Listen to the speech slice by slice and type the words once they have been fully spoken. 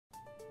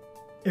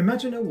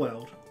Imagine a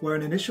world where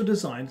an initial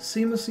design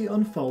seamlessly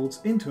unfolds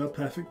into a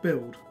perfect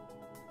build.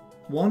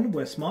 One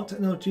where smart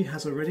technology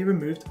has already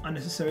removed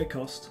unnecessary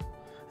cost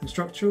and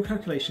structural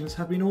calculations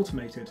have been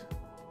automated.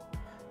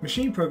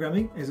 Machine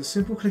programming is a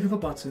simple click of a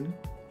button,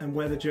 and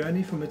where the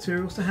journey from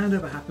materials to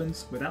handover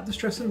happens without the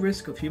stress and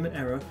risk of human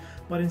error,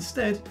 but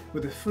instead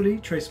with a fully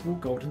traceable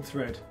golden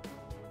thread.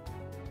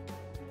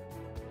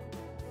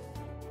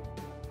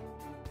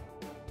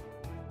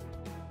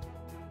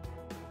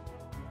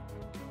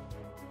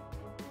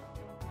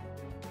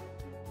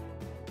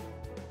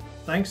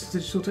 Thanks to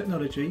digital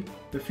technology,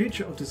 the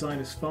future of design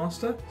is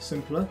faster,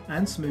 simpler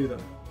and smoother.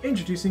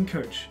 Introducing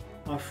Coach,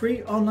 our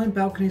free online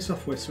balcony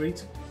software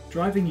suite,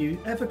 driving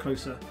you ever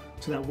closer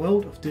to that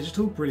world of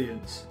digital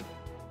brilliance.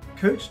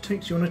 Coach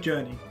takes you on a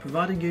journey,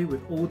 providing you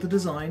with all the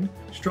design,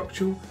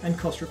 structural and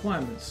cost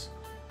requirements.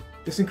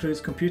 This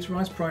includes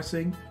computerized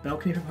pricing,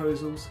 balcony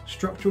proposals,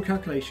 structural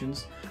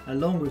calculations,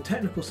 along with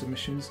technical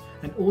submissions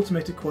and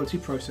automated quality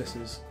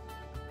processes.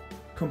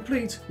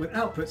 Complete with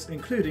outputs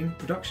including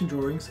production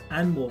drawings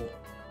and more.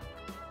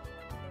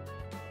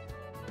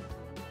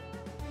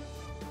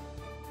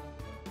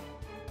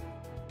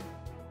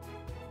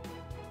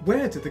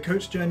 Where did the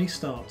Coach journey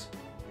start?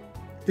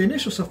 The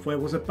initial software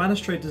was a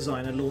balustrade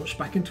designer launched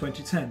back in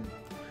 2010.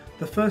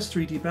 The first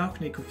 3D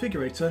balcony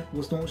configurator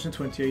was launched in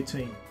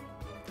 2018.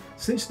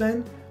 Since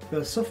then,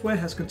 the software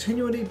has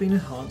continually been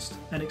enhanced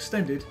and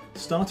extended,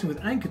 starting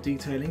with anchor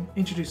detailing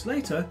introduced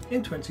later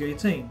in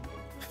 2018.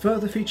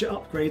 Further feature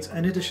upgrades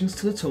and additions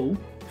to the tool,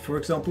 for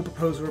example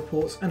proposal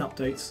reports and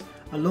updates,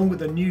 along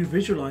with a new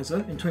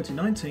visualizer in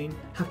 2019,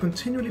 have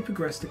continually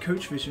progressed the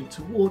Coach vision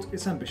toward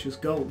its ambitious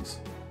goals.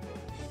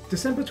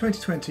 December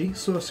 2020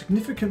 saw a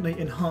significantly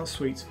enhanced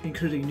suite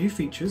including new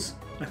features,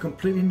 a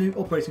completely new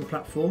operating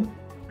platform,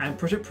 and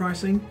project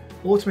pricing,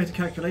 automated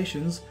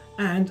calculations,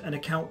 and an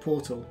account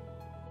portal.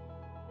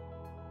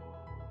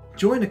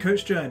 Join the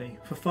Coach journey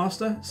for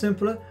faster,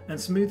 simpler and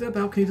smoother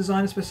balcony design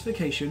and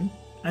specification,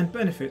 and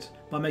benefit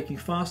by making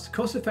fast,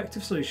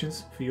 cost-effective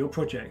solutions for your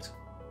project.